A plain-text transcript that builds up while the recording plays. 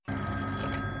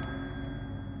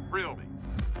Thrill Me.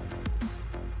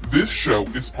 This show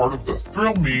is part of the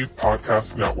Thrill Me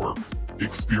Podcast Network.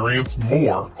 Experience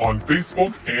more on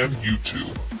Facebook and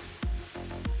YouTube.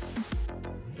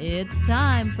 It's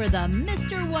time for the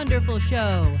Mr. Wonderful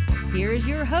Show. Here's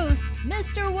your host,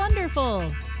 Mr. Wonderful.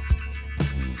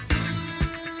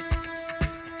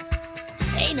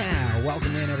 Hey now,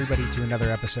 welcome in everybody to another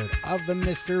episode of the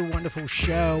Mr. Wonderful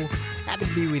Show. Happy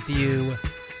to be with you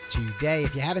today.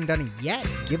 If you haven't done it yet,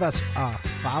 give us a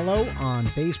follow on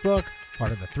Facebook,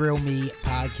 part of the Thrill Me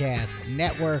Podcast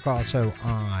Network, also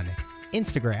on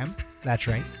Instagram. That's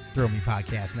right, Thrill Me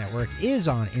Podcast Network is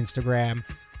on Instagram.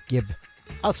 Give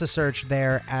us a search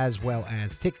there, as well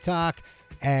as TikTok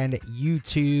and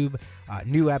YouTube.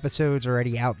 New episodes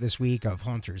already out this week of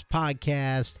Haunter's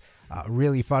Podcast. A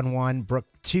really fun one.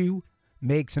 Brooke 2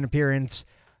 makes an appearance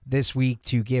this week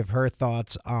to give her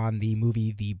thoughts on the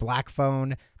movie The Black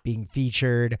Phone being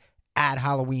featured at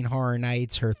Halloween Horror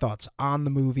Nights. Her thoughts on the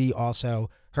movie, also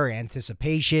her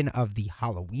anticipation of the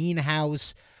Halloween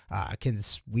house,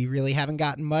 because we really haven't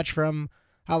gotten much from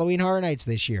Halloween Horror Nights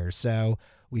this year. So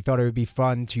we thought it would be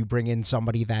fun to bring in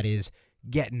somebody that is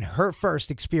getting her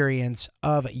first experience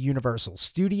of Universal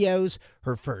Studios,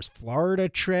 her first Florida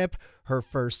trip, her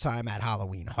first time at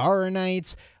Halloween Horror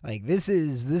Nights. Like, this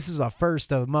is a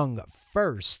first among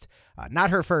first. Not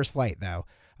her first flight, though.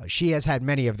 She has had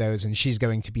many of those, and she's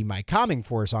going to be my calming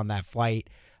force on that flight.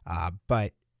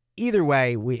 But either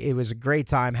way, it was a great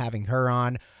time having her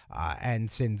on.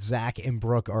 And since Zach and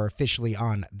Brooke are officially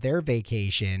on their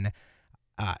vacation,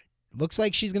 looks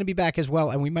like she's going to be back as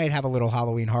well, and we might have a little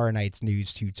Halloween Horror Nights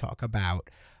news to talk about,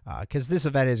 because this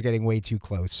event is getting way too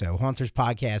close. So Haunter's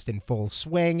Podcast in full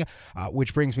swing,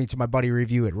 which brings me to my buddy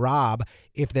Review It Rob.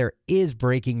 If there is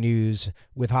breaking news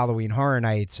with Halloween Horror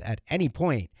Nights at any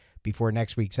point before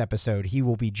next week's episode, he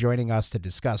will be joining us to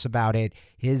discuss about it.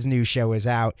 His new show is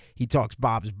out. He talks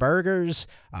Bob's Burgers,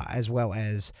 as well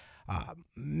as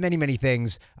many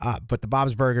things, but the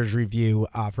Bob's Burgers review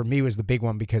for me was the big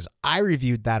one, because I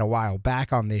reviewed that a while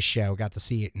back on this show, got to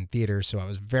see it in theaters, so I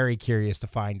was very curious to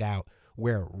find out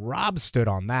where Rob stood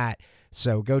on that.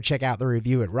 So go check out the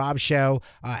Review at Rob show,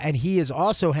 and he is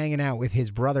also hanging out with his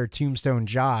brother Tombstone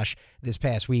Josh this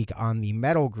past week on the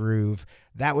Metal Groove.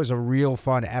 That was a real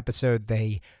fun episode.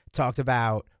 They talked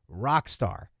about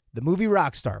Rockstar, the movie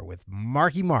Rockstar, with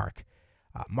Marky Mark,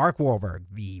 Mark Wahlberg,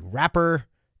 the rapper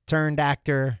turned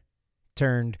actor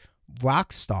turned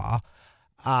rock star,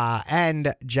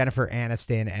 and Jennifer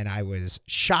Aniston, and I was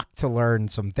shocked to learn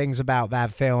some things about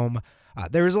that film.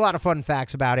 There was a lot of fun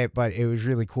facts about it, but it was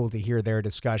really cool to hear their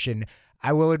discussion.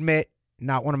 I will admit,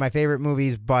 not one of my favorite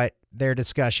movies, but their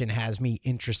discussion has me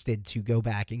interested to go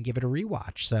back and give it a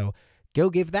rewatch. So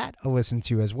go give that a listen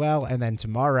to as well. And then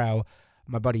tomorrow,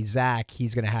 my buddy Zach,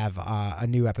 he's going to have a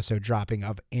new episode dropping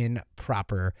of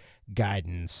Improper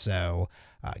Guidance. So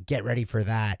get ready for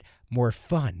that. More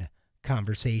fun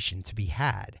conversation to be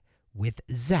had with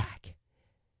Zach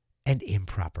and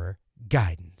Improper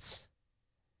Guidance.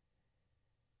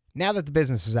 Now that the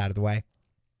business is out of the way,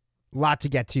 a lot to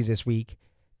get to this week.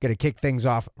 Going to kick things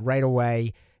off right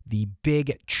away. The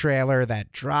big trailer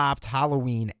that dropped,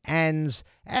 Halloween Ends.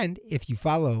 And if you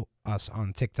follow us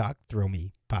on TikTok, Thrill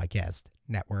Me Podcast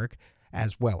Network,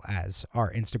 as well as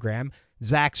our Instagram,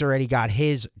 Zach's already got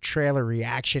his trailer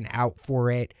reaction out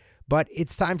for it, but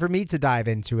it's time for me to dive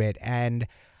into it. And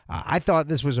I thought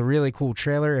this was a really cool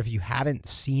trailer. If you haven't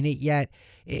seen it yet,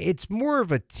 it's more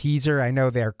of a teaser. I know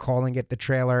they're calling it the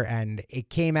trailer, and it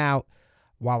came out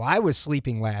while I was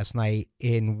sleeping last night,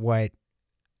 in what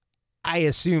I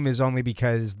assume is only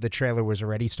because the trailer was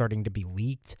already starting to be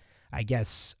leaked. I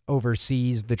guess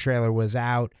overseas the trailer was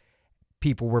out.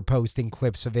 People were posting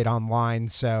clips of it online,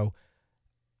 so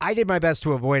I did my best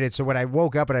to avoid it. So when I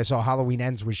woke up and I saw Halloween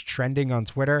Ends was trending on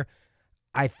Twitter,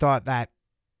 I thought that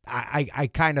I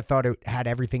kind of thought it had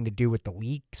everything to do with the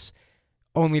leaks,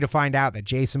 only to find out that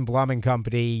Jason Blum and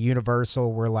company,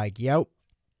 Universal, were like, yo,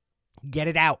 get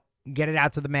it out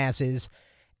to the masses.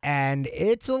 And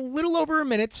it's a little over a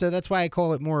minute, so that's why I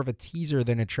call it more of a teaser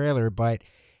than a trailer, but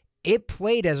it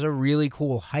played as a really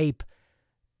cool hype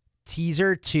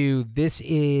teaser to this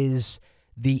is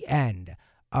the end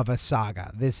of a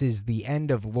saga. This is the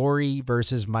end of Laurie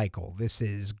versus Michael. This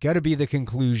is going to be the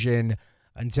conclusion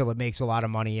until it makes a lot of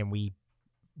money and we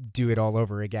do it all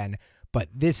over again. But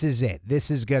this is it. This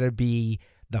is going to be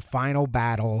the final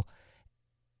battle.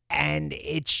 And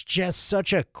it's just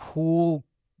such a cool,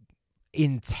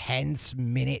 intense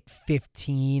minute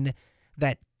 15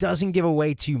 that doesn't give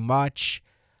away too much.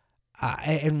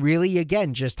 And really,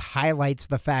 again, just highlights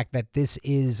the fact that this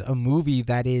is a movie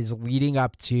that is leading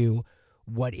up to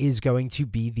what is going to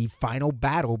be the final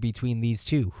battle between these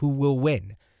two. Who will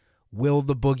win? Will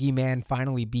the boogeyman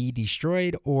finally be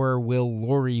destroyed, or will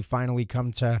Laurie finally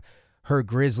come to her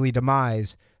grisly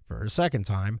demise for a second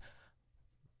time,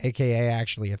 aka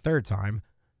actually a third time,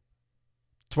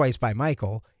 twice by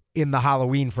Michael, in the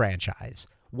Halloween franchise?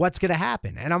 What's going to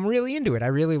happen? And I'm really into it. I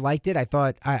really liked it. I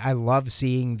thought I love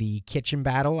seeing the kitchen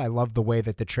battle. I love the way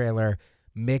that the trailer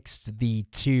mixed the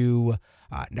two,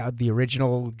 now the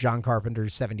original John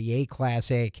Carpenter's 78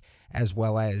 classic, as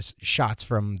well as shots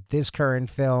from this current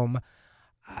film.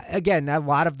 Again, a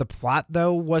lot of the plot,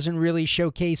 though, wasn't really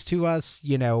showcased to us,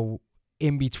 you know,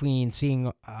 in between seeing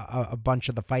a bunch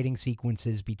of the fighting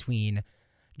sequences between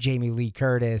Jamie Lee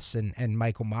Curtis and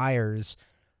Michael Myers.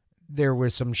 There were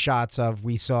some shots of,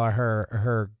 we saw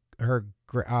her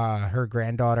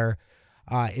granddaughter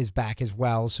is back as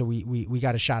well. So we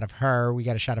got a shot of her. We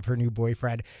got a shot of her new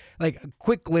boyfriend. Like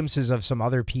quick glimpses of some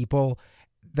other people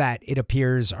that it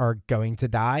appears are going to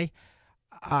die.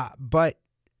 But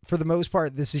for the most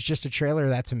part, this is just a trailer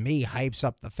that to me hypes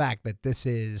up the fact that this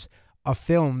is a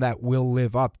film that will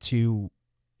live up to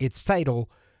its title,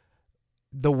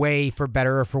 the way, for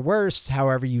better or for worse,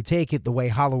 however you take it, the way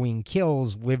Halloween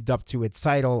Kills lived up to its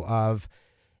title of,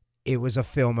 it was a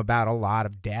film about a lot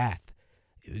of death.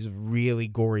 It was a really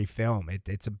gory film.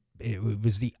 It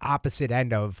was the opposite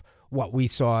end of what we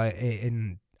saw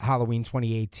in Halloween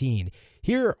 2018.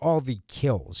 Here are all the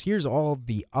kills. Here's all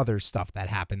the other stuff that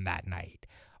happened that night.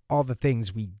 All the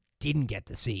things we didn't get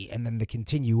to see, and then the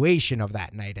continuation of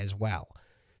that night as well.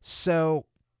 So,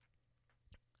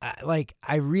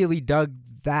 I really dug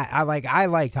that. I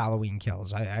liked Halloween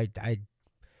Kills.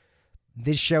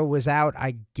 This show was out.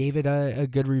 I gave it a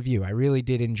good review. I really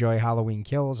did enjoy Halloween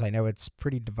Kills. I know it's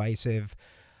pretty divisive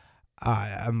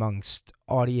amongst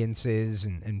audiences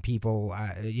and people.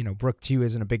 Brooke too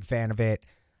isn't a big fan of it.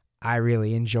 I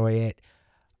really enjoy it.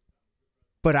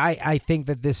 But I think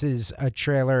that this is a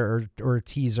trailer or a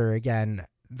teaser, again,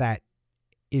 that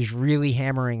is really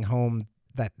hammering home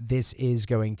that this is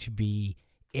going to be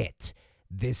it.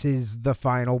 This is the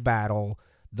final battle,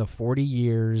 the 40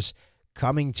 years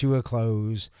coming to a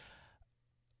close.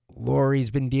 Laurie's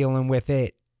been dealing with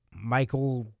it.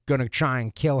 Michael gonna try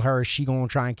and kill her. She gonna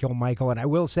try and kill Michael. And I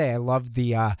will say I love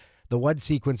the one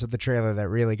sequence of the trailer that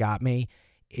really got me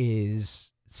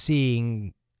is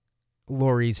seeing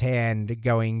Laurie's hand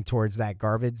going towards that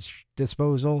garbage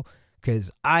disposal,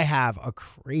 because I have a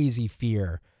crazy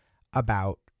fear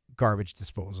about garbage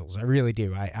disposals. I really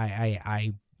do.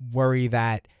 I worry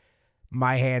that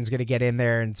my hand's going to get in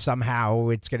there and somehow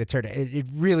it's going to turn. It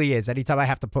really is. Anytime I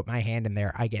have to put my hand in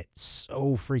there, I get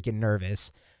so freaking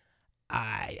nervous.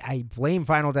 I blame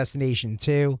Final Destination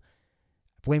 2.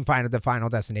 I blame the Final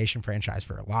Destination franchise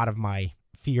for a lot of my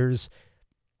fears.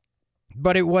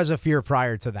 But it was a fear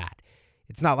prior to that.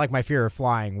 It's not like my fear of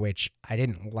flying, which I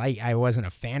didn't like. I wasn't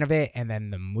a fan of it. And then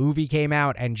the movie came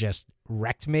out and just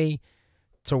wrecked me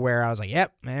to where I was like,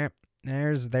 yep, man,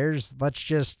 let's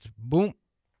just boom.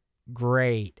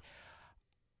 Great.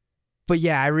 But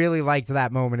yeah, I really liked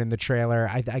that moment in the trailer.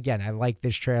 I like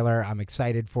this trailer. I'm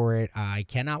excited for it. I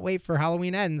cannot wait for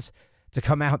Halloween Ends to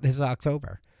come out this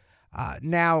October.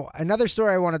 Now, another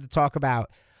story I wanted to talk about.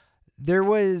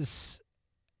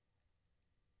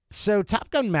 So Top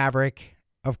Gun Maverick,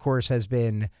 of course, has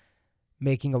been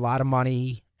making a lot of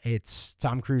money. It's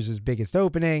Tom Cruise's biggest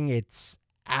opening. It's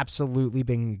absolutely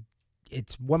been,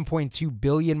 it's 1.2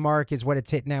 billion mark is what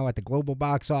it's hit now at the global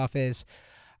box office.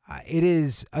 It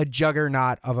is a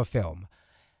juggernaut of a film.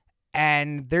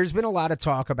 And there's been a lot of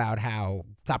talk about how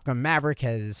Top Gun Maverick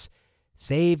has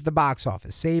saved the box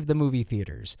office, saved the movie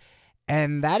theaters.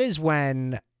 And that is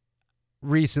when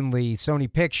recently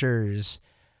Sony Pictures,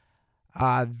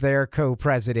 their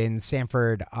co-president,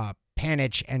 Sanford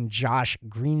Panich and Josh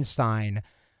Greenstein,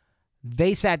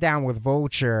 they sat down with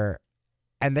Vulture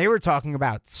and they were talking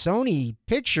about Sony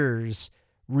Pictures'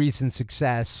 recent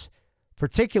success,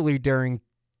 particularly during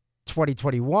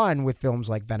 2021 with films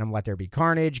like Venom, Let There Be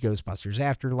Carnage, Ghostbusters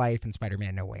Afterlife, and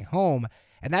Spider-Man No Way Home.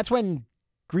 And that's when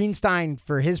Greenstein,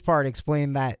 for his part,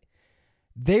 explained that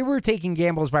they were taking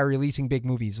gambles by releasing big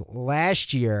movies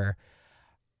last year.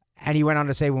 And he went on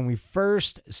to say, when we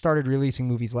first started releasing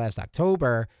movies last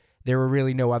October, there were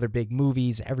really no other big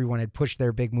movies. Everyone had pushed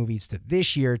their big movies to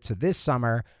this year, to this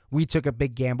summer. We took a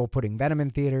big gamble putting Venom in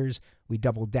theaters. We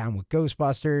doubled down with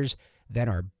Ghostbusters. Then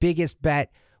our biggest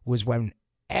bet was when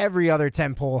every other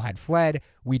tentpole had fled,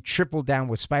 we tripled down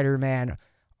with Spider-Man,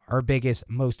 our biggest,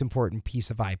 most important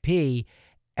piece of IP.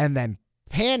 And then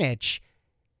Panich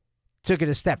took it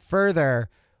a step further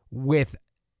with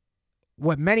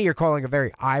what many are calling a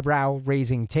very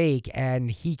eyebrow-raising take,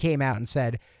 and he came out and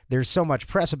said, there's so much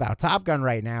press about Top Gun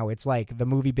right now, it's like the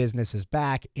movie business is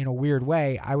back. In a weird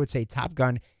way, I would say Top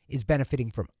Gun is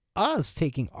benefiting from us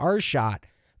taking our shot.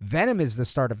 Venom is the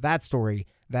start of that story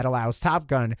that allows Top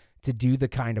Gun to do the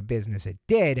kind of business it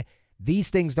did. These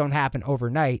things don't happen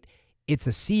overnight. It's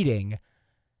a seeding.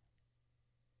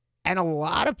 And a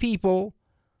lot of people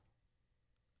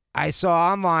I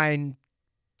saw online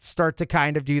start to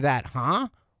kind of do that. Huh?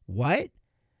 What?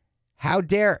 How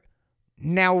dare?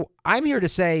 Now, I'm here to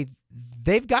say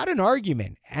they've got an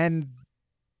argument, and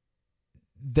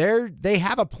they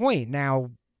have a point. Now,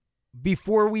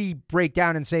 before we break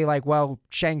down and say, like, well,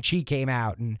 Shang-Chi came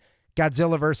out and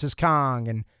Godzilla versus Kong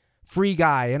and Free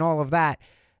Guy and all of that,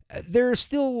 there's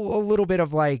still a little bit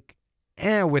of like,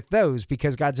 with those,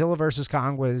 because Godzilla versus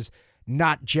Kong was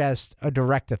not just a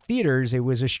direct to theaters, it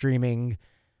was a streaming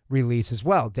release as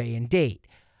well, day and date.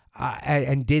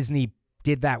 And Disney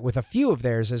did that with a few of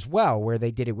theirs as well, where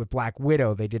they did it with Black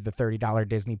Widow. They did the $30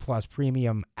 Disney Plus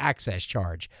premium access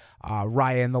charge.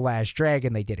 Raya and the Last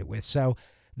Dragon they did it with. So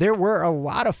there were a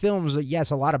lot of films,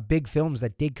 yes, a lot of big films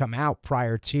that did come out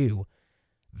prior to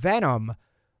Venom,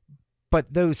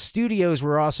 but those studios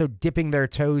were also dipping their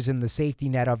toes in the safety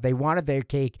net of they wanted their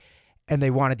cake and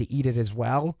they wanted to eat it as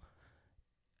well.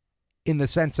 In the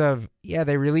sense of, yeah,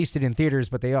 they released it in theaters,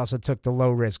 but they also took the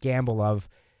low-risk gamble of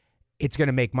it's going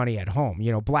to make money at home.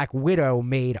 You know, Black Widow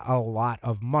made a lot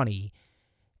of money,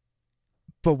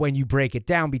 but when you break it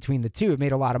down between the two, it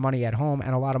made a lot of money at home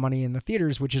and a lot of money in the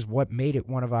theaters, which is what made it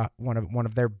one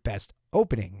of their best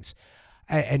openings,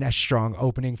 and a strong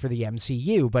opening for the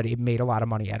MCU. But it made a lot of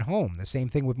money at home. The same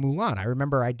thing with Mulan. I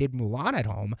remember I did Mulan at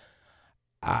home,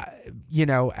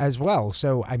 as well.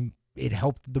 So it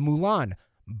helped the Mulan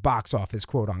box office,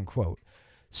 quote unquote.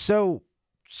 So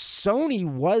Sony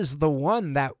was the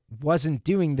one that wasn't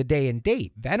doing the day and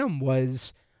date. Venom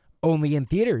was only in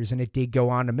theaters, and it did go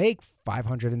on to make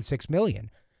 $506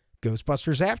 million.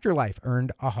 Ghostbusters Afterlife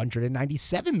earned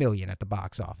 $197 million at the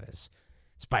box office.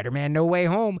 Spider-Man No Way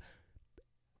Home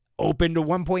opened to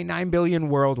 $1.9 billion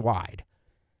worldwide,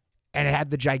 and it had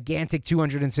the gigantic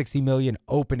 $260 million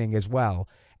opening as well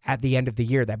at the end of the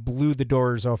year that blew the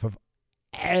doors off of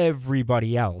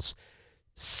everybody else.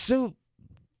 So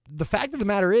the fact of the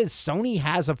matter is, Sony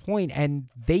has a point, and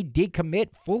they did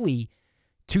commit fully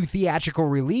to theatrical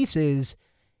releases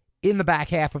in the back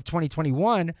half of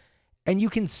 2021. And you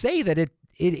can say that it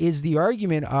is the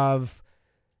argument of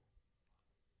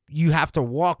you have to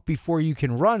walk before you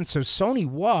can run. So Sony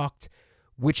walked,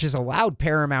 which has allowed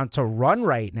Paramount to run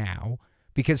right now,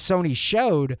 because Sony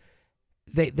showed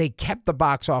they kept the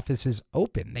box offices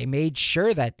open. They made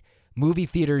sure that movie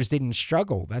theaters didn't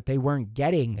struggle, that they weren't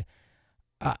getting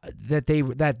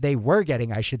that they were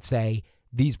getting, I should say,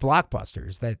 these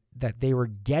blockbusters, that they were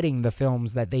getting the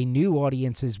films that they knew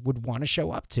audiences would want to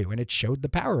show up to, and it showed the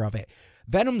power of it.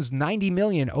 Venom's $90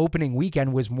 million opening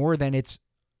weekend was more than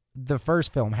the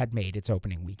first film had made its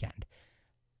opening weekend.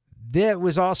 That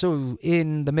was also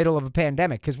in the middle of a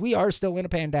pandemic, because we are still in a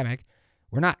pandemic.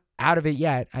 We're not out of it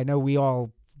yet. I know we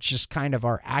all just kind of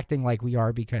are acting like we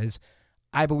are, because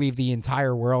I believe the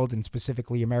entire world, and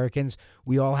specifically Americans,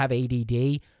 we all have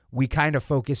ADD. We kind of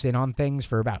focus in on things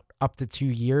for about up to 2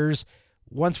 years.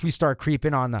 Once we start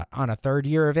creeping on a third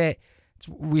year of it,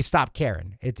 we stop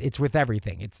caring. It's with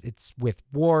everything. It's with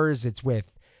wars. It's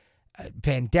with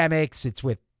pandemics. It's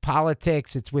with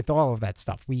politics. It's with all of that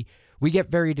stuff. We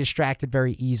get very distracted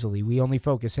very easily. We only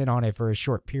focus in on it for a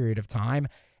short period of time,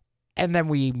 and then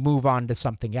we move on to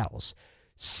something else.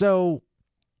 So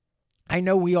I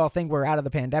know we all think we're out of the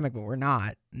pandemic, but we're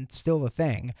not. It's still a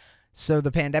thing. So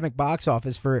the pandemic box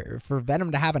office for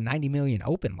Venom to have a $90 million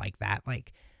open like that,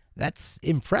 like, that's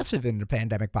impressive in the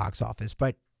pandemic box office,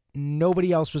 but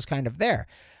nobody else was kind of there.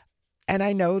 And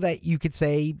I know that you could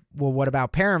say, well, what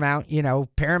about Paramount? You know,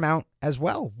 Paramount as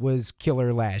well was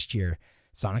killer last year.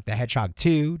 Sonic the Hedgehog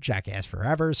 2, Jackass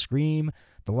Forever, Scream,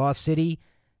 The Lost City.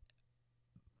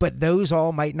 But those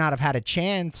all might not have had a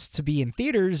chance to be in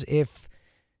theaters if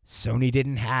Sony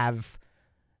didn't have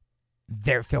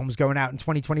their films going out in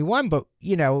 2021. But,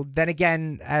 then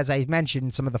again, as I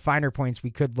mentioned, some of the finer points,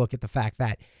 we could look at the fact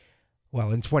that,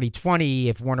 well, in 2020,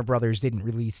 if Warner Brothers didn't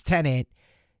release Tenet,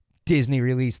 Disney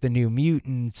released The New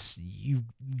Mutants.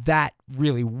 That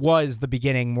really was the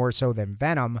beginning more so than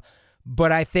Venom.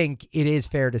 But I think it is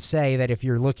fair to say that if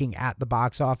you're looking at the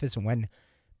box office and when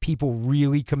people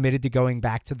really committed to going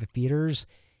back to the theaters,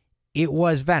 it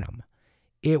was Venom.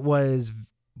 It was,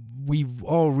 we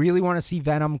all really want to see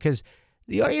Venom, because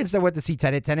the audience that went to see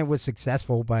Tenet was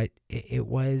successful, but it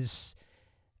was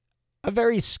a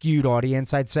very skewed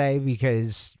audience, I'd say,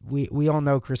 because we all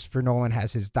know Christopher Nolan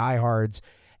has his diehards.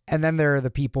 And then there are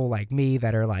the people like me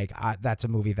that are like, that's a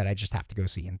movie that I just have to go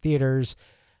see in theaters.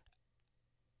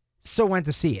 So went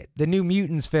to see it. The New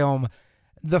Mutants film,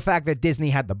 the fact that Disney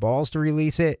had the balls to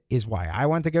release it is why I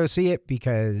went to go see it,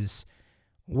 because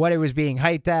what it was being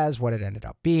hyped as, what it ended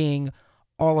up being,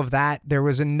 all of that, there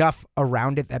was enough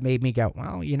around it that made me go,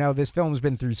 well, you know, this film's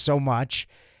been through so much.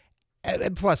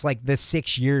 And plus, like, the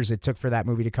 6 years it took for that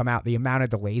movie to come out, the amount of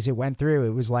delays it went through,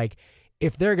 it was like,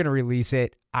 if they're going to release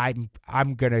it, I'm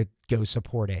going to go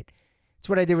support it. It's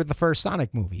what I did with the first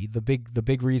Sonic movie. The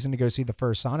big reason to go see the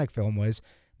first Sonic film was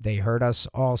they heard us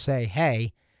all say,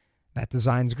 hey, that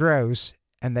design's gross.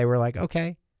 And they were like,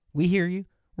 okay, we hear you.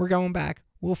 We're going back.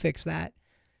 We'll fix that.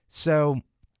 So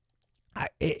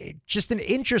just an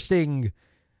interesting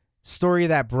story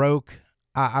that broke.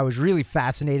 I was really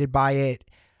fascinated by it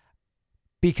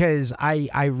because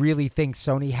I really think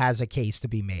Sony has a case to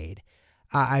be made.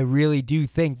 I really do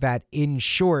think that, in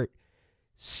short,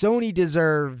 Sony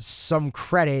deserves some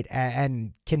credit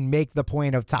and can make the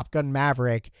point of Top Gun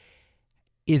Maverick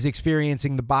is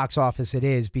experiencing the box office it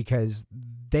is because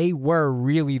they were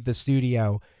really the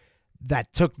studio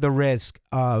that took the risk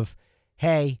of,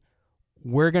 hey,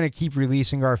 we're going to keep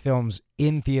releasing our films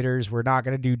in theaters. We're not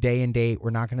going to do day and date. We're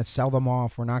not going to sell them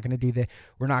off. We're not going to do that.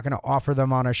 We're not going to offer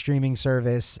them on a streaming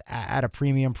service at a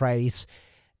premium price.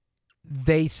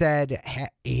 They said,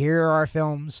 here are our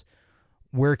films.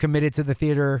 We're committed to the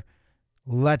theater.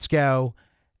 Let's go.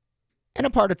 And a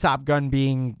part of Top Gun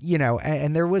being, you know,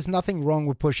 and there was nothing wrong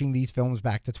with pushing these films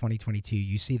back to 2022.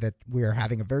 You see that we're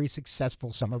having a very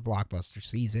successful summer blockbuster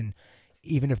season,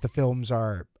 even if the films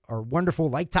are wonderful,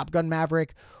 like Top Gun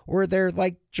Maverick, or they're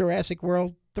like Jurassic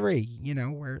World 3, you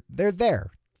know, where they're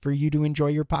there for you to enjoy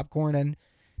your popcorn and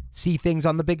see things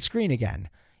on the big screen again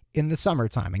in the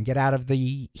summertime and get out of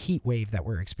the heat wave that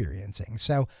we're experiencing.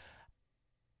 So,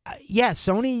 yeah,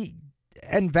 Sony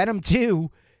and Venom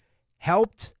 2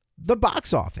 helped the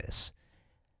box office,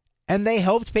 and they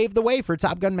helped pave the way for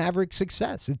Top Gun Maverick's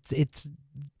success.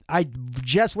 I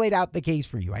just laid out the case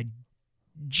for you. I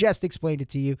just explained it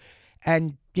to you,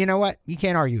 and you know what? You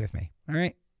can't argue with me. All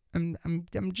right, I'm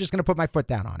just gonna put my foot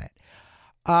down on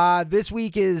it. This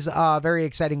week is a very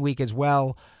exciting week as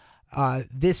well.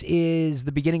 This is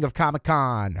the beginning of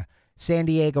Comic-Con. San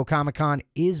Diego Comic-Con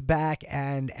is back,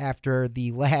 and after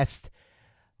the last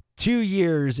 2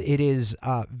 years, it is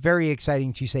very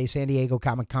exciting to say San Diego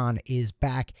Comic-Con is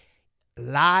back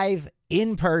live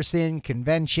in-person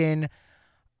convention.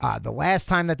 The last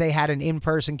time that they had an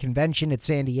in-person convention at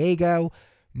San Diego,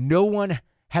 no one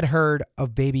had heard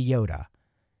of Baby Yoda.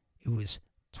 It was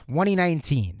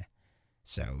 2019.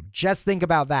 So just think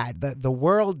about that. The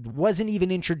world wasn't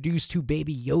even introduced to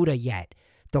Baby Yoda yet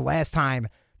the last time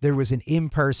there was an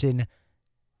in-person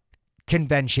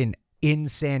convention in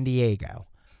San Diego.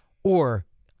 Or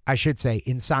I should say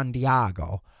in San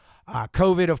Diego.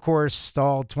 COVID, of course,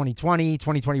 stalled 2020.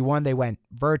 2021, they went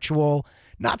virtual.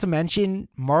 Not to mention,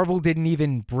 Marvel didn't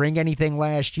even bring anything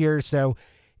last year. So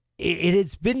it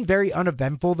has been very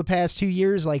uneventful the past 2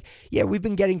 years. Like, yeah, we've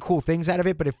been getting cool things out of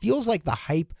it, but it feels like the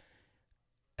hype,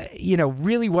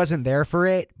 really wasn't there for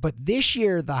it. But this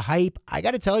year, the hype, I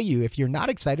got to tell you, if you're not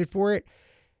excited for it,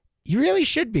 you really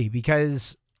should be,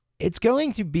 because it's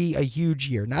going to be a huge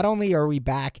year. Not only are we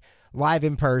back live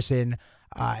in person,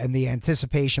 and the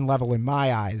anticipation level in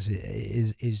my eyes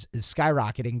is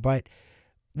skyrocketing, but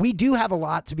we do have a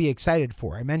lot to be excited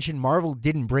for. I mentioned Marvel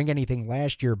didn't bring anything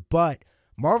last year, but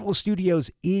Marvel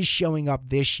Studios is showing up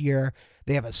this year.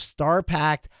 They have a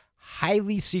star-packed,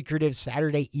 highly secretive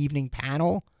Saturday evening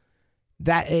panel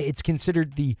that it's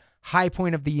considered the high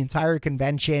point of the entire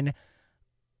convention.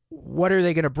 What are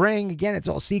they going to bring? Again, it's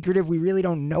all secretive. We really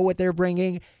don't know what they're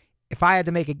bringing. If I had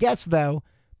to make a guess, though,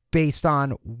 based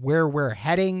on where we're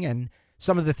heading and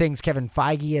some of the things Kevin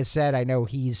Feige has said, I know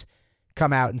he's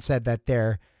come out and said that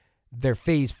their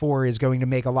phase 4 is going to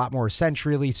make a lot more sense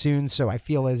really soon. So I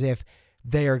feel as if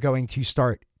they are going to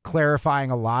start clarifying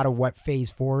a lot of what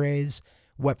phase 4 is,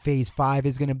 what phase 5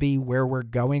 is going to be, where we're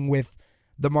going with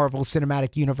the Marvel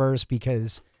Cinematic Universe,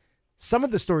 because some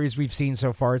of the stories we've seen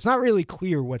so far, it's not really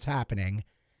clear what's happening.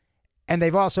 And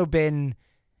they've also been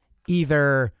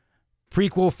either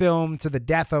prequel film to the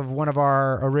death of one of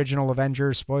our original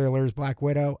Avengers, spoilers, Black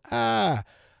Widow.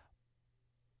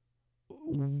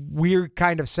 Weird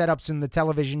kind of setups in the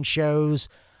television shows.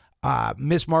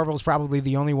 Miss Marvel's probably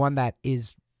the only one that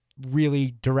is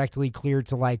really directly clear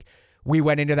to, like, we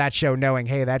went into that show knowing,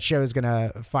 hey, that show is going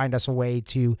to find us a way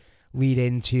to lead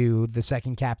into the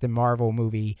second Captain Marvel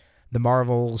movie, The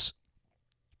Marvels.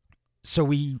 So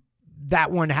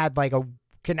that one had like a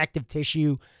connective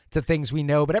tissue to things we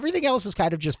know, but everything else has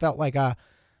kind of just felt like all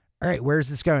right, where's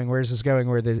this going? Where is this going?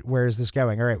 Where is this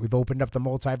going? All right, we've opened up the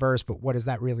multiverse, but what does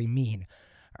that really mean?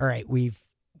 All right, we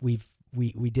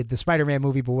did the Spider-Man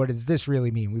movie, but what does this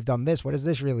really mean? We've done this. What does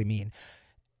this really mean?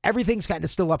 Everything's kind of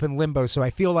still up in limbo, so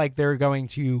I feel like they're going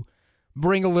to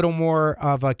bring a little more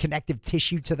of a connective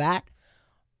tissue to that.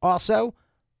 Also,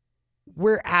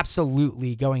 we're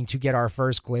absolutely going to get our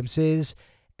first glimpses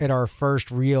and our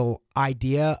first real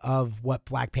idea of what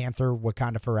Black Panther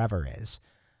Wakanda Forever is.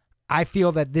 I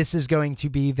feel that this is going to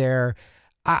be their...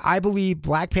 I believe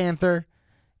Black Panther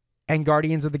and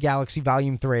Guardians of the Galaxy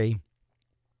Volume 3,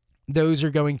 those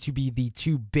are going to be the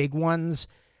two big ones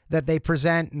that they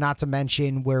present, not to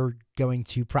mention we're going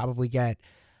to probably get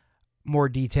more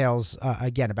details,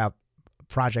 again, about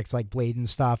projects like Blade and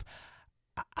stuff.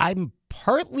 I'm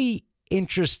partly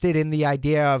interested in the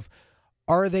idea of,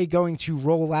 are they going to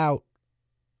roll out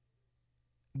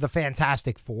the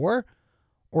Fantastic Four,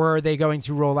 or are they going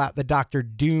to roll out the Doctor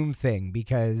Doom thing?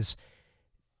 Because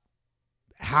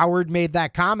Howard made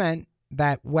that comment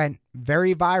that went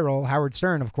very viral, Howard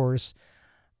Stern, of course,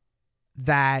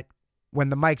 that when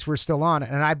the mics were still on,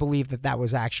 and I believe that that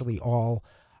was actually all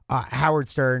Howard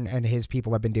Stern and his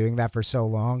people have been doing that for so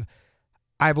long.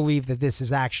 I believe that this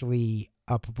is actually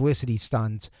a publicity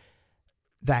stunt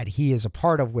that he is a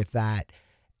part of with that.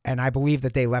 And I believe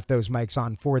that they left those mics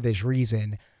on for this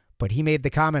reason. But he made the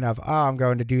comment of, oh, I'm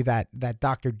going to do that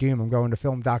Doctor Doom. I'm going to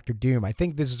film Doctor Doom. I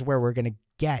think this is where we're going to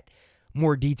get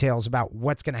more details about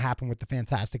what's going to happen with the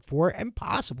Fantastic Four, and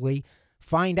possibly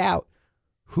find out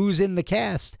who's in the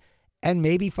cast, and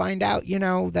maybe find out,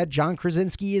 that John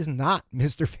Krasinski is not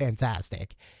Mr.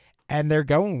 Fantastic and they're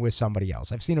going with somebody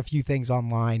else. I've seen a few things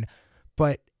online,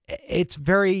 but it's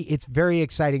very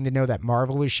exciting to know that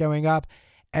Marvel is showing up,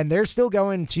 and they're still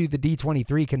going to the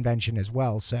D23 convention as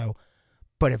well. So,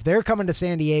 but if they're coming to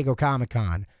San Diego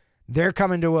Comic-Con, they're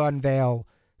coming to unveil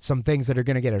some things that are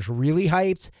going to get us really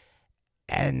hyped,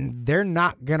 and they're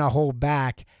not going to hold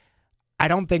back. I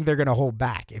don't think they're going to hold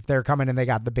back if they're coming and they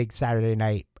got the big Saturday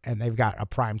night and they've got a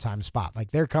primetime spot.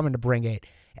 Like, they're coming to bring it.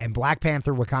 And Black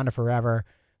Panther Wakanda Forever,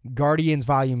 Guardians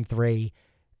Volume 3,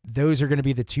 those are going to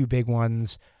be the two big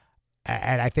ones.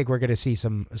 And I think we're going to see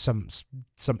some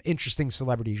interesting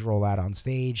celebrities roll out on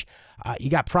stage. You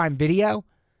got Prime Video.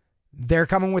 They're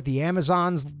coming with the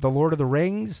Amazons, The Lord of the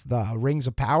Rings, The Rings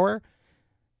of Power.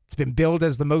 It's been billed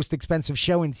as the most expensive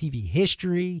show in TV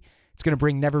history. It's going to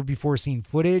bring never-before-seen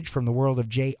footage from the world of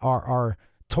J.R.R.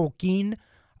 Tolkien.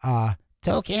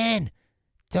 Tolkien!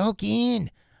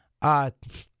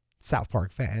 South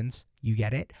Park fans, you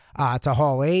get it. To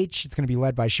Hall H. It's going to be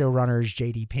led by showrunners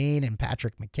J.D. Payne and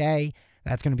Patrick McKay.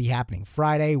 That's going to be happening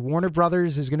Friday. Warner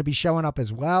Brothers is going to be showing up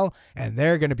as well, and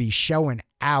they're going to be showing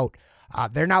out.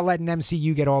 They're not letting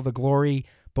MCU get all the glory,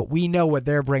 but we know what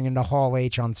they're bringing to Hall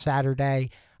H on Saturday.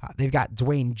 They've got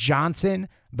Dwayne Johnson,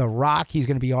 The Rock. He's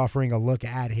going to be offering a look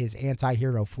at his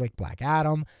anti-hero flick Black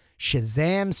Adam.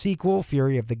 Shazam sequel,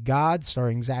 Fury of the Gods,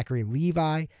 starring Zachary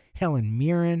Levi, Helen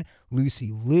Mirren,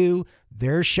 Lucy Liu.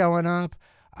 They're showing up.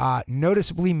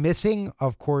 Noticeably missing,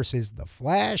 of course, is The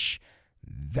Flash.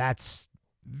 That's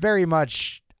very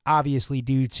much obviously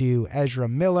due to Ezra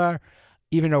Miller,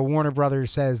 even though Warner Brothers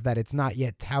says that it's not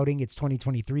yet touting its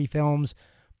 2023 films.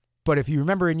 But if you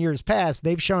remember in years past,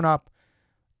 they've shown up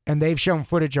and they've shown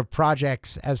footage of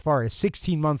projects as far as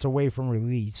 16 months away from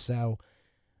release. So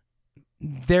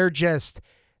they're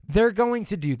going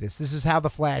to do this. This is how The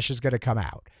Flash is going to come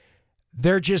out.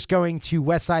 They're just going to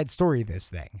West Side Story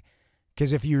this thing.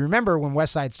 Because if you remember when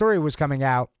West Side Story was coming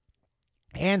out,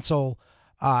 Ansel,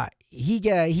 he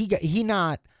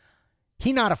not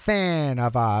a fan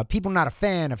of people not a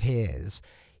fan of his.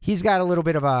 He's got a little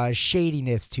bit of a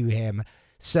shadiness to him.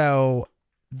 So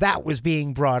that was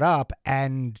being brought up,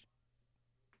 and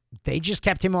they just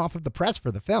kept him off of the press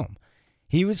for the film.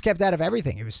 He was kept out of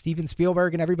everything. It was Steven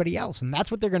Spielberg and everybody else, and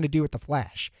that's what they're going to do with The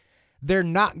Flash. They're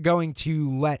not going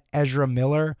to let Ezra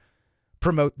Miller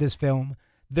promote this film.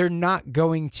 They're not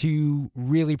going to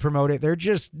really promote it.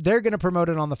 They're going to promote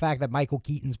it on the fact that Michael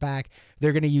Keaton's back.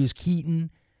 They're going to use Keaton.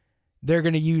 They're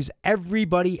going to use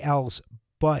everybody else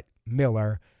but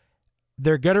Miller.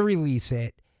 They're going to release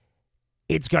it.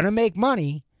 It's going to make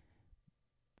money,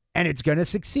 and it's going to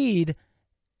succeed.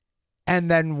 And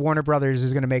then Warner Brothers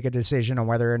is going to make a decision on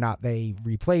whether or not they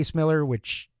replace Miller,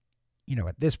 which,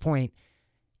 at this point,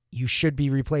 you should be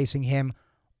replacing him,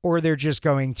 or they're just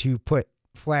going to put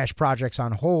Flash projects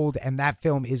on hold, and that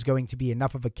film is going to be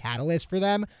enough of a catalyst for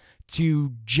them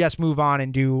to just move on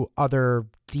and do other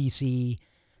DC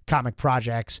comic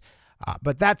projects.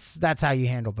 But that's how you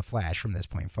handle The Flash from this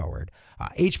point forward.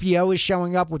 HBO is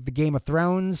showing up with the Game of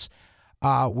Thrones,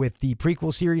 with the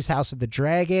prequel series House of the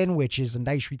Dragon, which is a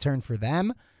nice return for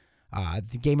them.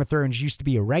 The Game of Thrones used to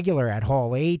be a regular at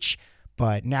Hall H,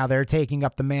 but now they're taking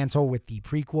up the mantle with the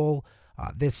prequel.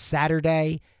 This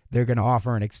Saturday, they're going to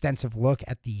offer an extensive look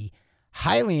at the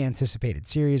highly anticipated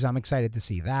series. I'm excited to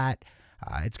see that.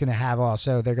 It's going to have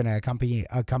also, they're going to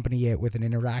accompany it with an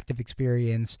interactive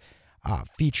experience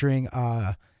featuring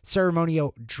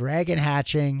ceremonial dragon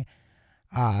hatching.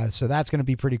 So that's going to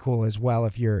be pretty cool as well.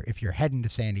 If you're heading to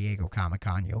San Diego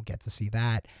Comic-Con, you'll get to see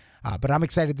that. But I'm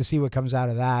excited to see what comes out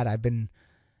of that. I've been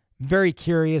very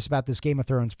curious about this Game of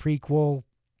Thrones prequel.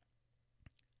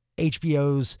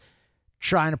 HBO's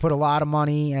trying to put a lot of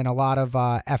money and a lot of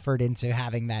effort into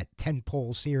having that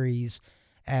tentpole series,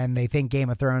 and they think Game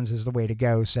of Thrones is the way to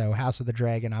go. So House of the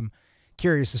Dragon, I'm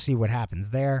curious to see what happens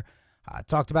there.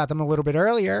 Talked about them a little bit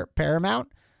earlier.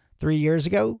 Paramount, 3 years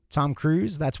ago, Tom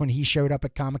Cruise, that's when he showed up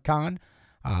at Comic-Con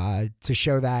to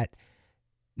show that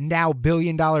now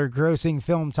billion-dollar grossing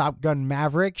film Top Gun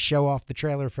Maverick, show off the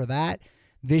trailer for that.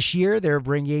 This year, they're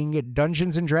bringing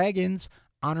Dungeons & Dragons,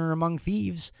 Honor Among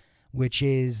Thieves, which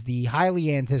is the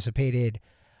highly anticipated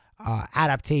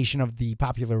adaptation of the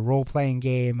popular role-playing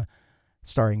game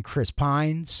starring Chris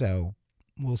Pine. So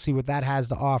we'll see what that has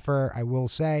to offer. I will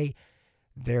say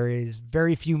there is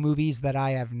very few movies that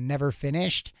I have never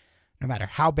finished. No matter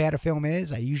how bad a film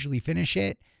is, I usually finish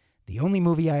it. The only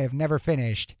movie I have never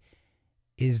finished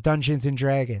is Dungeons &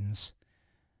 Dragons,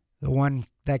 the one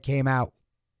that came out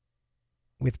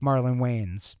with Marlon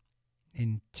Wayans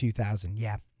in 2000.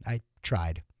 Yeah, I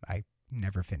tried. I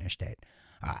never finished it.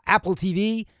 Apple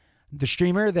TV, the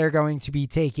streamer, they're going to be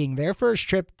taking their first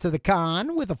trip to the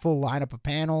con with a full lineup of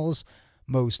panels,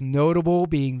 most notable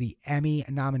being the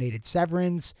Emmy-nominated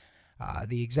Severance,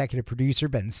 the executive producer,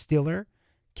 Ben Stiller,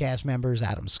 cast members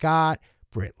Adam Scott,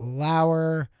 Britt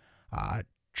Lauer,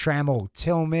 Trammell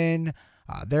Tillman.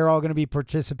 They're all going to be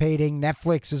participating.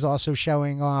 Netflix is also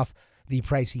showing off the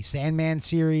pricey Sandman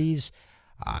series.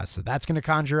 So that's going to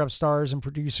conjure up stars and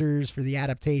producers for the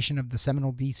adaptation of the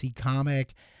seminal DC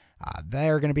comic.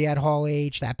 They're going to be at Hall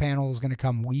H. That panel is going to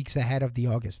come weeks ahead of the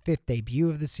August 5th debut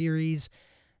of the series.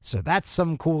 So that's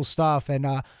some cool stuff. And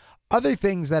other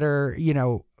things that are,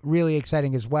 really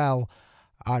exciting as well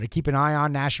to keep an eye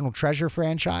on, National Treasure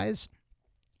franchise.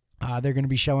 They're going to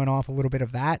be showing off a little bit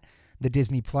of that. The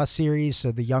Disney Plus series,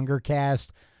 so the younger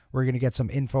cast, we're going to get some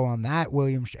info on that.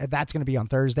 That's going to be on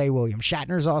Thursday. William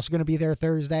Shatner is also going to be there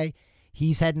Thursday.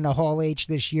 He's heading to Hall H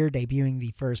this year, debuting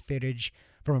the first footage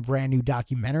from a brand new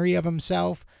documentary of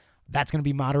himself. That's going to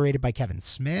be moderated by Kevin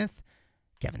Smith.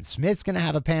 Kevin Smith's going to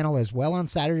have a panel as well on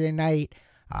Saturday night.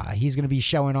 He's going to be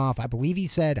showing off, I believe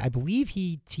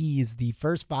he teased the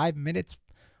first 5 minutes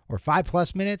or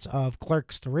 5+ minutes of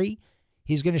Clerks 3.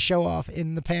 He's going to show off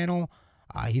in the panel.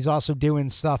 He's also doing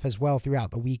stuff as well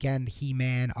throughout the weekend,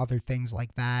 He-Man, other things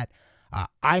like that.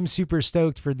 I'm super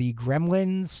stoked for the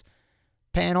Gremlins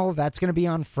panel. That's going to be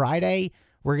on Friday.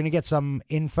 We're going to get some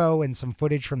info and some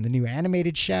footage from the new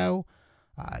animated show.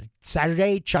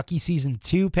 Saturday, Chucky Season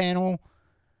 2 panel.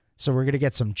 So we're going to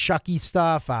get some Chucky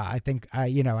stuff. I think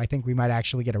we might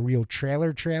actually get a real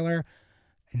trailer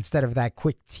instead of that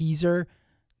quick teaser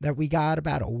that we got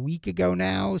about a week ago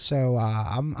now. So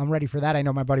I'm ready for that. I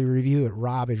know my buddy Review It,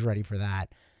 Rob, is ready for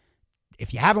that.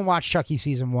 If you haven't watched Chucky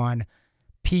Season 1,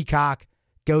 Peacock,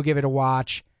 go give it a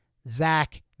watch.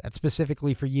 Zach, that's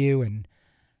specifically for you. And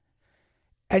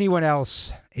anyone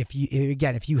else, if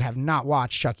you have not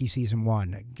watched Chucky Season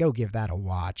 1, go give that a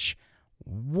watch.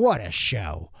 What a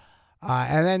show.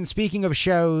 And then speaking of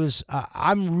shows,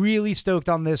 I'm really stoked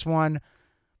on this one.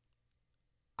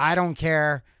 I don't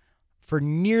care. For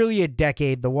nearly a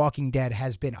decade, The Walking Dead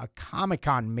has been a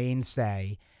Comic-Con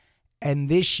mainstay. And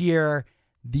this year,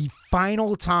 the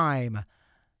final time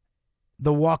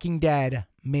The Walking Dead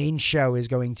main show is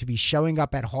going to be showing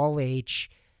up at Hall H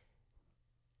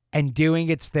and doing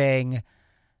its thing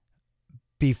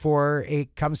before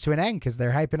it comes to an end, because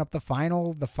they're hyping up the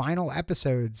final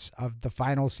episodes of the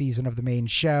final season of the main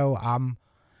show.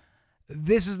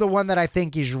 This is the one that I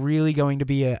think is really going to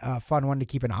be a fun one to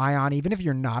keep an eye on. Even if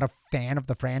you're not a fan of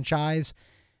the franchise,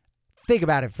 think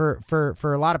about it.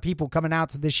 For a lot of people coming out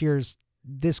to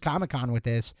this Comic-Con with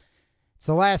this, it's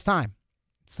the last time.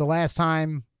 It's the last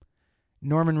time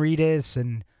Norman Reedus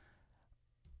and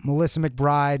Melissa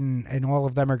McBride and all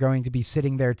of them are going to be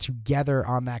sitting there together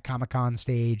on that Comic-Con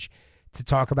stage to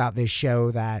talk about this show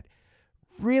that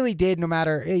really did, no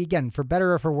matter, again, for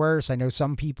better or for worse. I know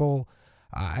some people...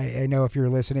 I know if you're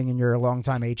listening and you're a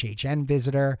longtime HHN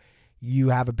visitor, you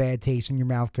have a bad taste in your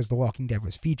mouth because The Walking Dead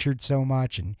was featured so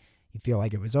much and you feel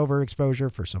like it was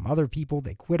overexposure. For some other people,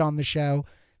 they quit on the show,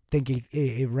 thinking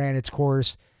it ran its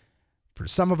course. For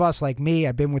some of us, like me,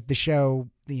 I've been with the show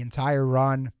the entire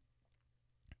run.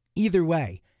 Either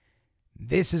way,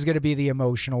 this is going to be the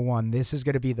emotional one. This is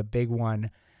going to be the big one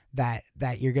that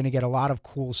you're going to get a lot of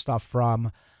cool stuff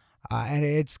from. And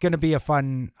it's going to be a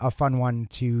fun one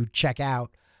to check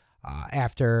out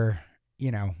after,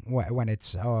 when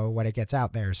it gets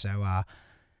out there. So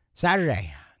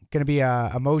Saturday, going to be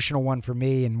a emotional one for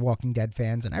me and Walking Dead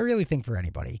fans, and I really think for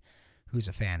anybody who's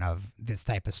a fan of this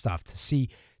type of stuff to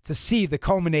see the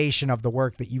culmination of the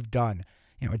work that you've done.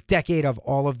 A decade of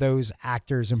all of those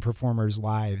actors and performers'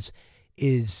 lives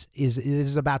is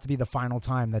about to be the final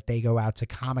time that they go out to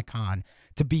Comic-Con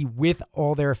to be with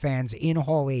all their fans in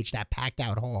Hall H, that packed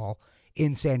out hall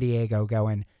in San Diego,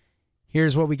 going,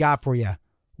 here's what we got for you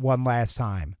one last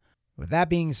time. With that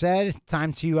being said,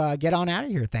 time to get on out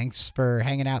of here. Thanks for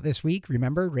hanging out this week.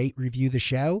 Remember, rate, review the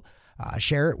show,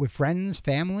 share it with friends,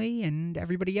 family, and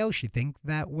everybody else you think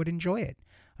that would enjoy it.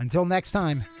 Until next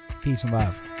time, peace and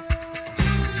love.